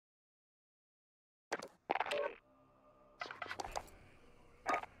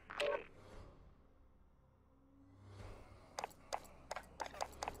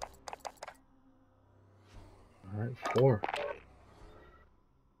4.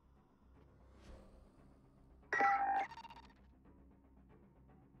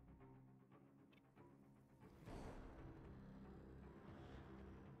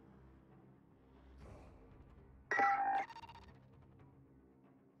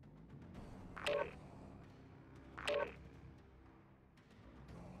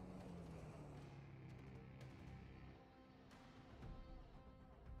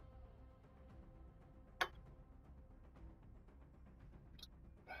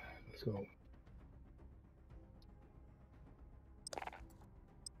 Let's go.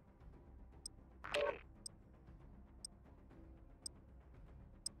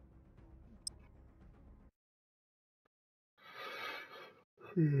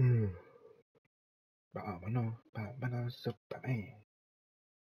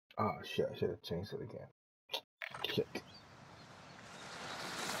 Oh shit, I should have changed it again. Shit.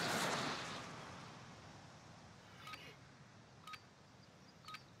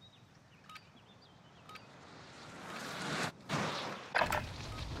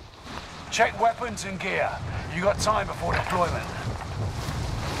 Check weapons and gear. You got time before deployment.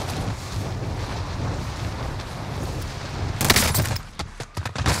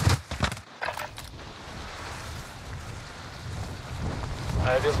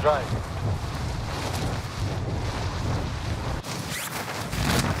 I will drive.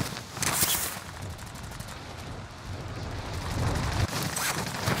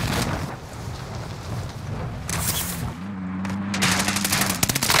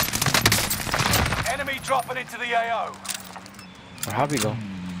 Enemy dropping into the AO. Rápido.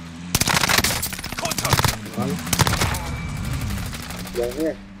 Right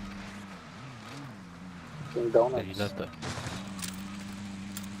here. King Donuts.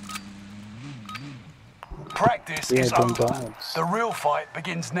 Practice Yeah, is King over. Donuts. The real fight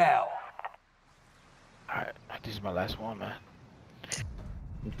begins now. Alright, this is my last one, man.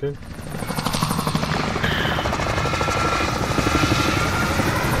 Okay.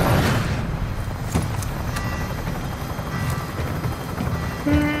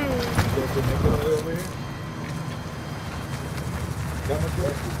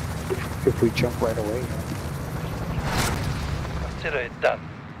 If we jump right away. Consider it done.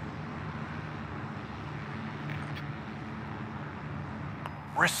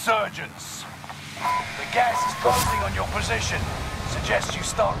 Resurgence. The gas is closing on your position. Suggest you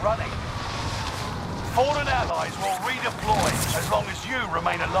start running. Fallen allies will redeploy as long as you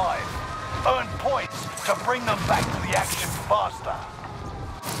remain alive. Earn points to bring them back to the action faster.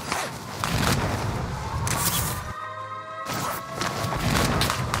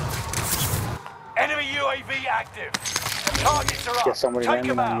 Enemy UAV active. The targets are up. Get somebody Take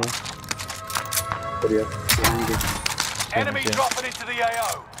landing them on out. you. But yeah, landed. Enemy dropping into the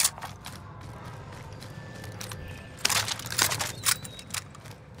AO.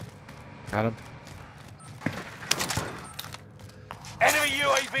 Got him. Enemy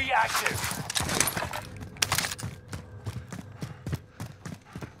UAV active.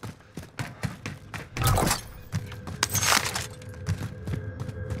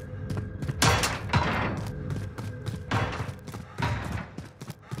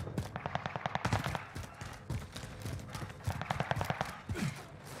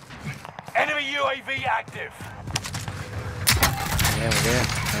 Enemy UAV active. Yeah, we're there.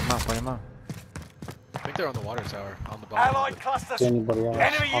 Put him up. I think they're on the water tower, on the bottom. Allied cluster. Is anybody else?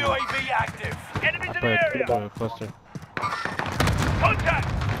 Enemy on it? UAV active. Enemies in the Put area. cluster. Contact.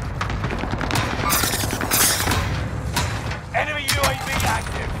 Enemy UAV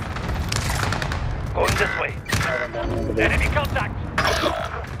active. Going this way. Enemy contact.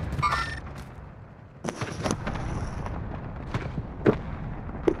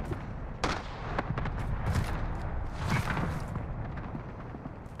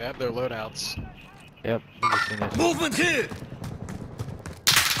 They have their loadouts. Yep, we just seen this. Movement here.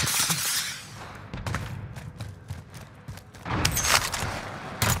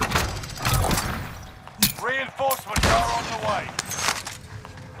 Reinforcements are on the way.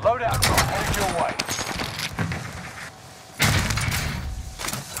 Loadout drop headed your way.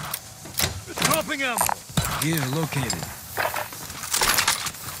 Dropping ammo. Gear located.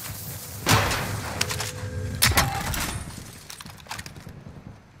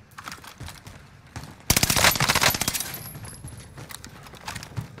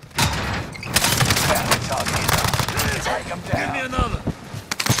 Take them down. Give me another.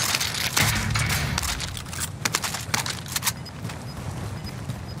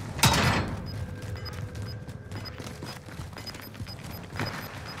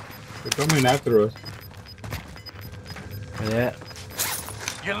 They're coming after us. Yeah.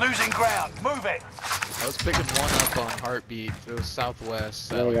 You're losing ground. Move it. I was picking one up on Heartbeat. It was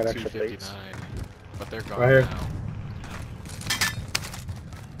southwest Yeah, at we like got extra plates. 259. But they're gone Right here. now.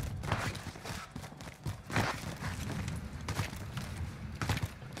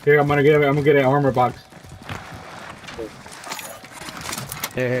 Here, I'm gonna get an armor box.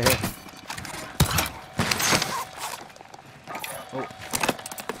 Here.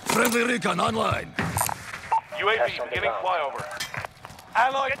 Friendly recon online. UAV beginning flyover.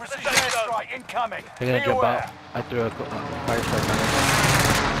 Allied precision airstrike incoming. They're gonna Be jump aware. out. I threw a fire strike on them.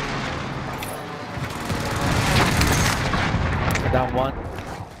 Down one.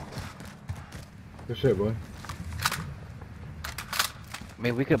 Good shit, boy. I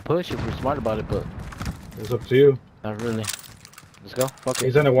mean, we can push if we're smart about it, but It's up to you. not really. Let's go. Fuck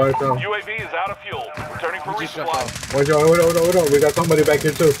He's it. in the water tower. UAV is out of fuel. Returning for He just jumped resupply. off. Wait, hold on. We got somebody back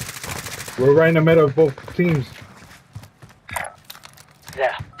here too. We're right in the middle of both teams.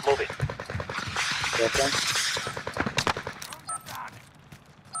 Yeah, moving. Got one.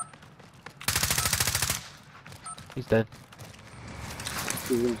 He's dead.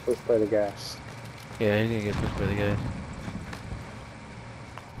 He's being pushed by the gas. Yeah, he's gonna get pushed by the guy.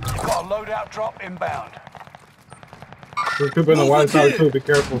 You've got a loadout drop inbound. There's people in the water tower too. Be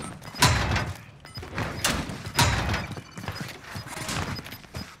careful.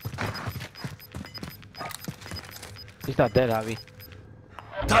 He's not dead, Javi.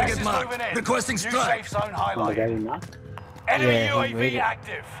 Gas is moving in. Requesting strike. Safe zone Oh, the guy highlighted. you knocked? Enemy Yeah, he made UAV it.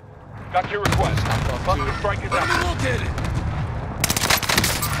 active. Got your request. Cluster strike is active. Located.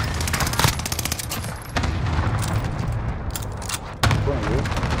 Go on, you.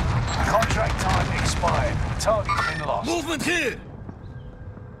 Contract time expired. Target's been lost. Movement here!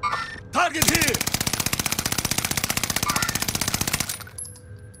 Target here!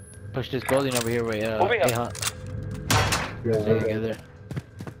 Push this building over here with Moving up. A-Hunt. Yeah, Stay together.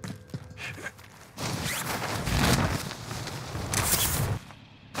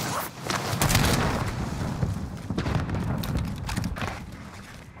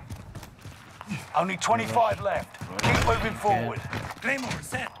 Only 25 left. Keep moving forward. Claymore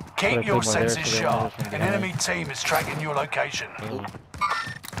set! Keep Put a your Claymore there senses so they know sharp. what's An gonna be enemy team is tracking your location.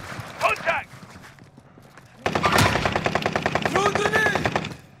 Contact! Throw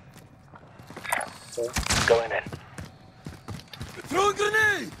grenade! Going in. Throw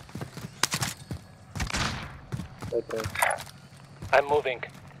grenade! Right there. I'm moving.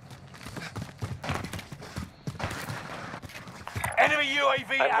 Enemy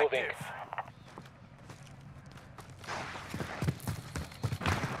UAV I'm active. moving.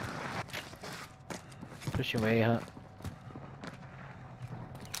 Push him A-Hunt.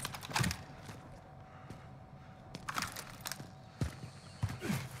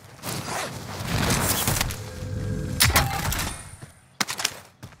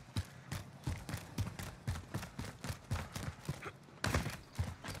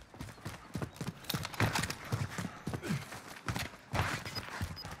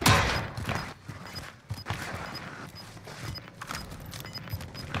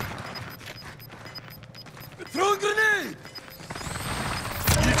 Throw grenade!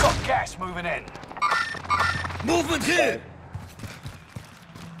 You've got gas moving in. Movement here!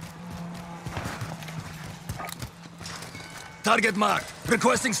 Target marked.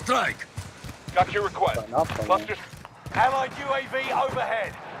 Requesting strike. Got your request. Going up on Cluster. Allied UAV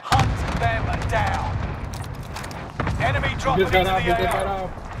overhead. Hunt them down. Enemy dropping Just into got the off. Just got AO.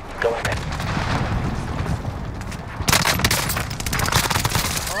 off. Going in.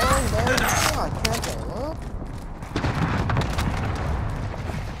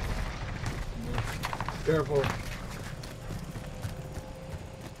 Careful.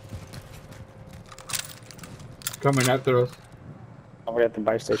 Coming after us. Over at the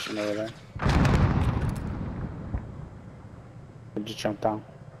buy station over there. I just jumped down.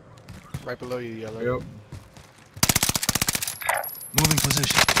 Right below you, yellow. Yep. Moving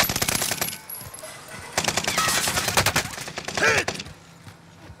position.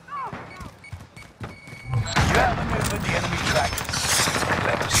 You outmaneuvered the enemy trackers.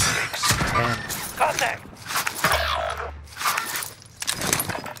 Level 6. And Contact!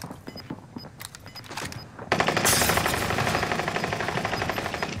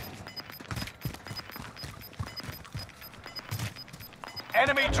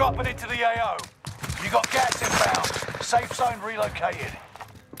 Enemy dropping into the AO. You got gas inbound. Safe zone relocated.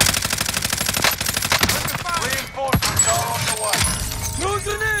 Reinforcements are on the way. Throw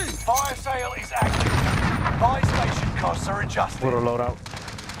grenade! Fire sale is active. Buy station costs are adjusted. put a loadout.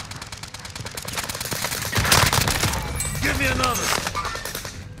 Give me another!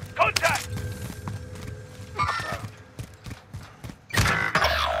 Contact!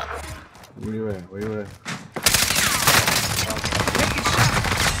 Where you at? Where you at?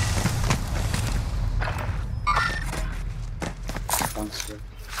 Downstairs.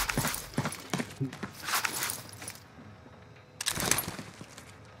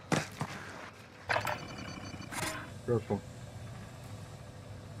 Careful.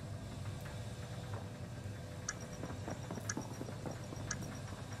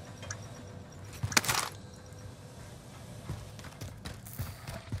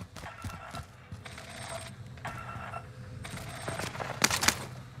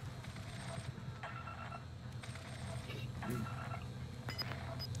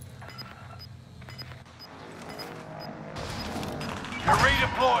 You're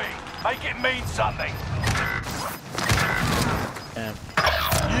redeploying. Make it mean something. Damn.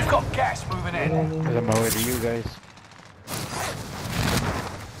 You've got gas moving in. Cause I'm over to you guys.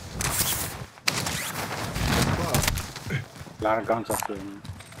 A lot of guns up there, man.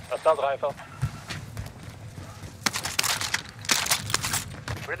 Assault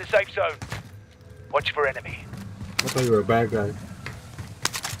We're in the safe zone. Watch for enemy. I thought you were a bad guy.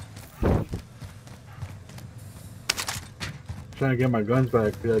 Trying to get my guns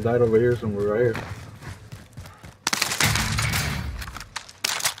back because I died over here somewhere, right here.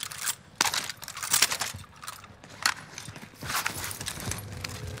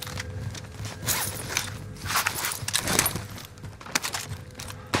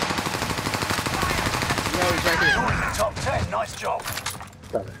 No, he's right here. You're in the top 10. Nice job.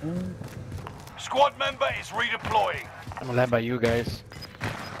 Got it. Squad member is redeploying. I'm gonna land by you guys.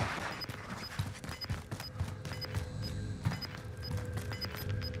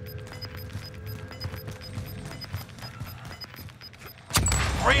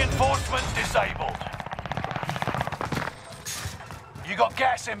 Reinforcement disabled. You got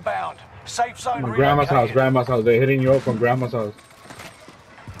gas inbound. Safe zone My grandma's house, relocated. grandma's house. They're hitting you up from grandma's house.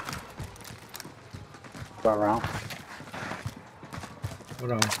 Go around.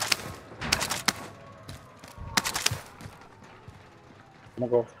 Hold on. I'm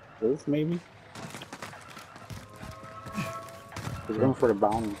gonna go roof, maybe? He's going for the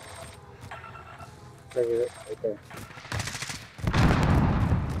bounty. Right there.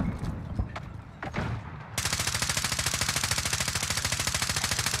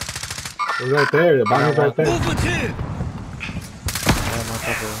 They're right there. The bounty's right there. Movement here! Yeah,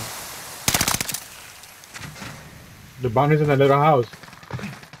 motherfucker. The bounty's in that little house.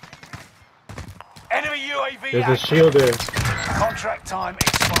 Enemy UAV There's a active. shield there. Contract time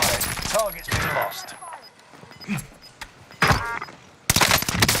expired. Target's been lost.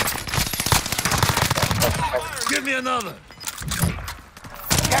 Give me another!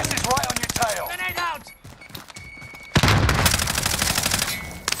 Gas is right on your tail. Grenade out!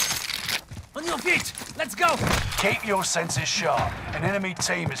 On your feet! Let's go! Keep your senses sharp. An enemy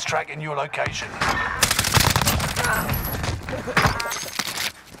team is tracking your location.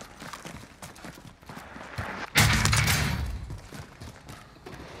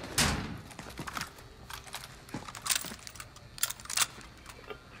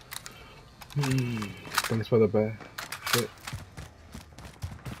 Thanks for the bag. Shit.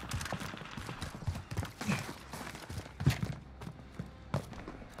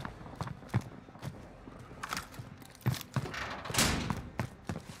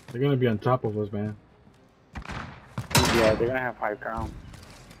 They're gonna be on top of us, man. Yeah, they're gonna have high ground.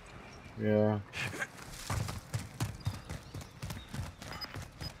 Yeah.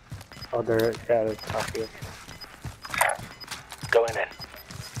 Oh, they're top here. Going in.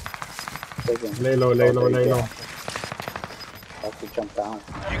 Lay low, lay low, lay low. Have to jump down.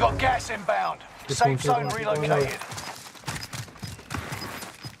 You got gas inbound. Safe zone relocated.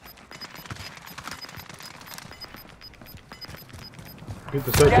 Beat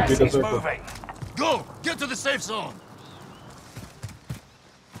the circle, Gas beat the is circle. moving. Go! Get to the safe zone!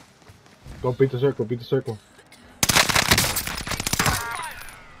 Go beat the circle, beat the circle.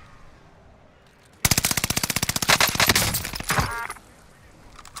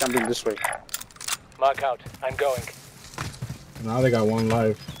 Jumping this way. Mark out. I'm going. Now they got one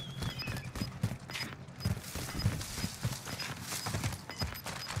life.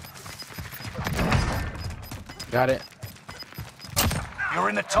 Got it. You're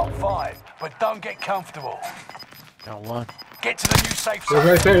in the top 5, but don't get comfortable. Got one. Get to the new safe They're zone.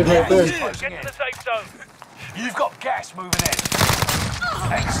 right there, they're right there. Gas is closing Get in. to the safe zone. You've got gas moving in.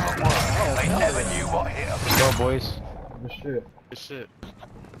 Excellent work. They never knew what hit them. Go, boys. Oh, shit. Good shit.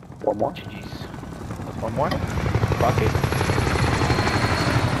 One more. Jeez. One more? Fuck it.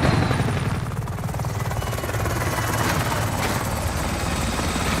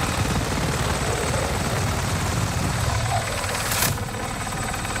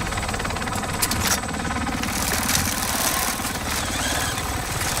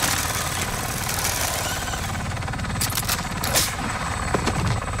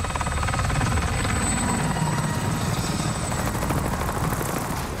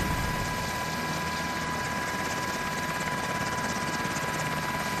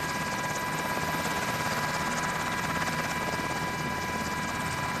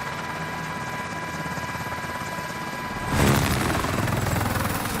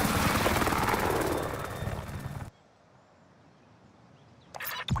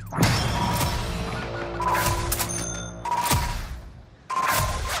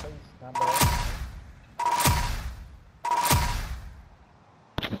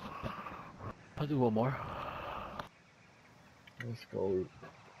 do one more. Let's go.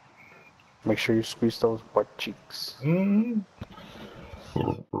 Make sure you squeeze those butt cheeks. Mm-hmm.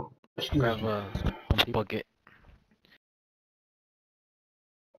 Excuse Grab me. a bucket.